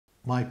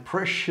My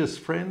precious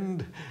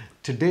friend,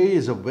 today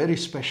is a very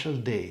special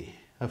day.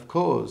 Of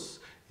course,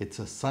 it's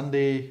a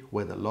Sunday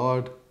where the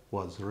Lord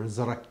was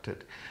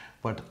resurrected.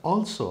 But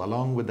also,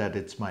 along with that,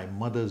 it's my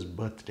mother's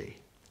birthday.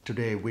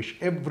 Today, I wish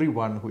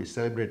everyone who is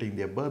celebrating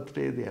their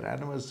birthday, their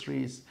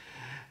anniversaries,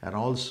 and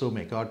also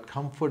may God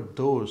comfort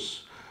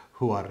those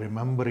who are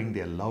remembering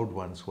their loved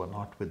ones who are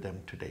not with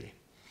them today.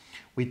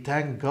 We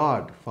thank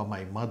God for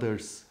my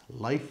mother's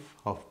life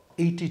of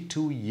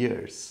 82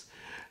 years,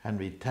 and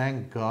we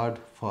thank God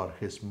for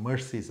His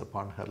mercies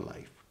upon her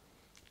life.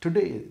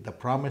 Today, the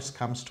promise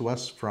comes to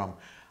us from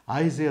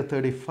Isaiah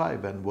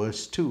 35 and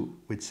verse 2,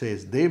 which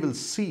says, "They will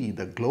see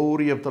the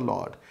glory of the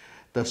Lord,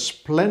 the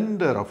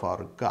splendor of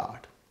our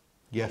God."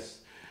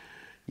 Yes,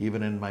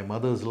 even in my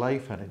mother's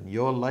life and in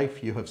your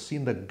life, you have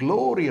seen the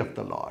glory of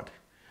the Lord.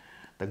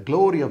 The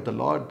glory of the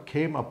Lord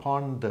came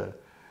upon the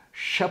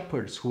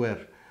shepherds who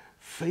were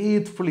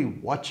faithfully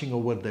watching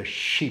over the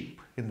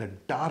sheep in the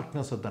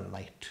darkness of the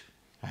night.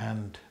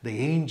 And the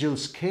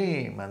angels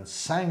came and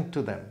sang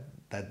to them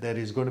that there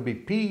is going to be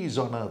peace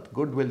on earth,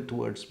 goodwill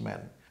towards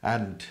men.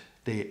 And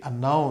they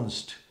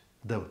announced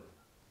the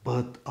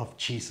birth of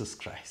Jesus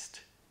Christ.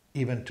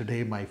 Even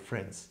today, my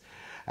friends,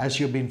 as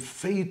you've been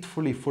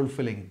faithfully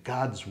fulfilling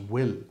God's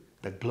will,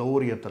 the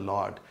glory of the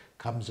Lord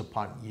comes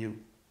upon you.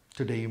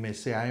 Today you may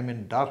say, I am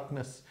in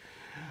darkness.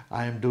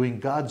 I am doing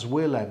God's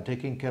will. I am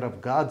taking care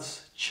of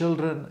God's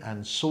children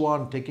and so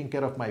on, taking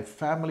care of my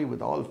family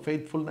with all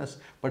faithfulness.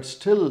 But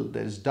still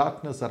there is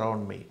darkness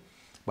around me.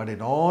 But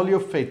in all your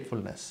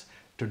faithfulness,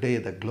 today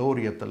the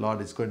glory of the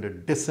Lord is going to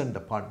descend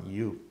upon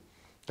you.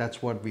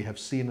 That's what we have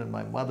seen in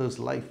my mother's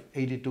life,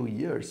 82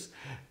 years.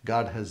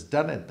 God has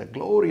done it. The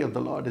glory of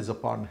the Lord is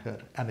upon her,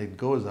 and it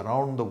goes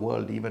around the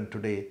world even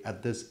today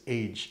at this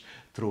age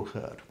through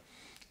her.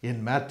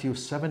 In Matthew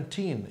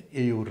 17,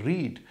 you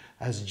read,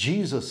 as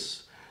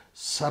Jesus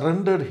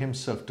surrendered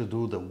himself to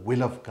do the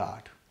will of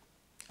God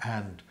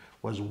and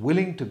was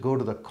willing to go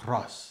to the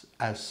cross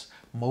as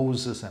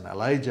Moses and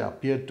Elijah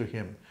appeared to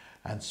him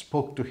and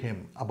spoke to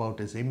him about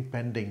his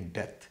impending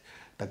death.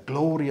 The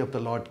glory of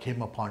the Lord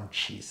came upon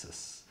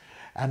Jesus,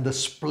 and the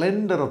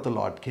splendor of the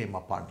Lord came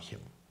upon him.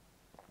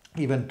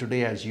 Even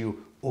today, as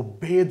you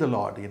obey the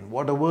Lord in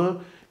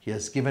whatever He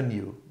has given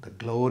you, the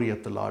glory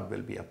of the Lord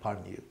will be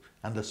upon you,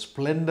 and the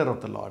splendor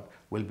of the Lord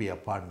will be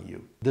upon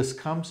you. This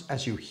comes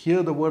as you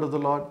hear the word of the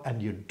Lord and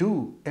you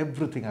do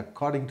everything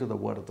according to the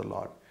word of the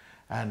Lord.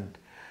 And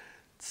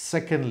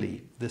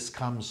secondly, this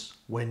comes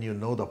when you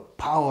know the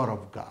power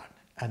of God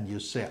and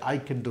you say, I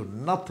can do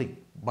nothing,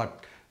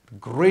 but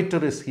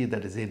greater is He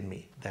that is in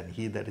me than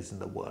he that is in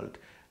the world.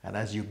 And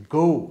as you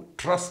go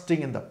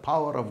trusting in the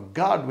power of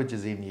God which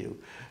is in you,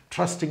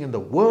 trusting in the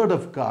word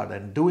of God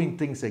and doing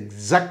things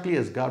exactly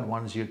as God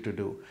wants you to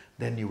do,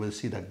 then you will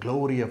see the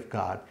glory of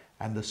God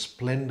and the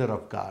splendor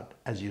of God,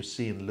 as you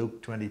see in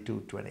Luke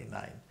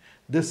 22:29.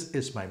 This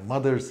is my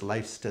mother's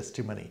life's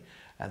testimony,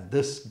 and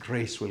this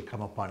grace will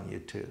come upon you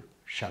too.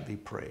 Shall we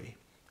pray?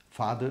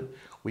 Father,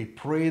 we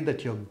pray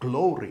that your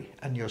glory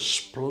and your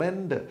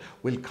splendor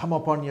will come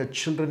upon your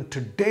children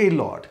today,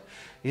 Lord,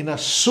 in a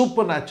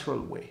supernatural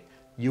way.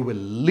 You will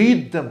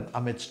lead them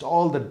amidst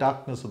all the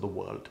darkness of the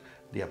world.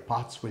 Their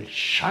paths will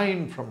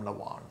shine from now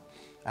on,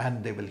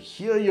 and they will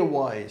hear your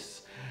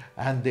voice,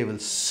 and they will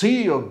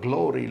see your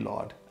glory,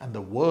 Lord, and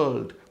the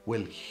world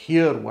will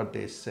hear what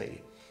they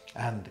say,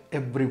 and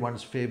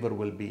everyone's favor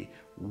will be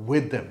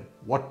with them.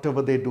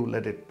 Whatever they do,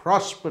 let it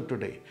prosper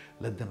today.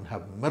 Let them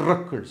have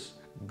miracles,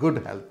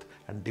 good health,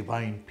 and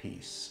divine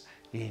peace.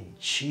 In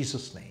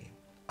Jesus' name,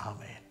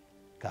 amen.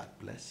 God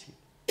bless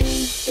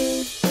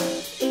you.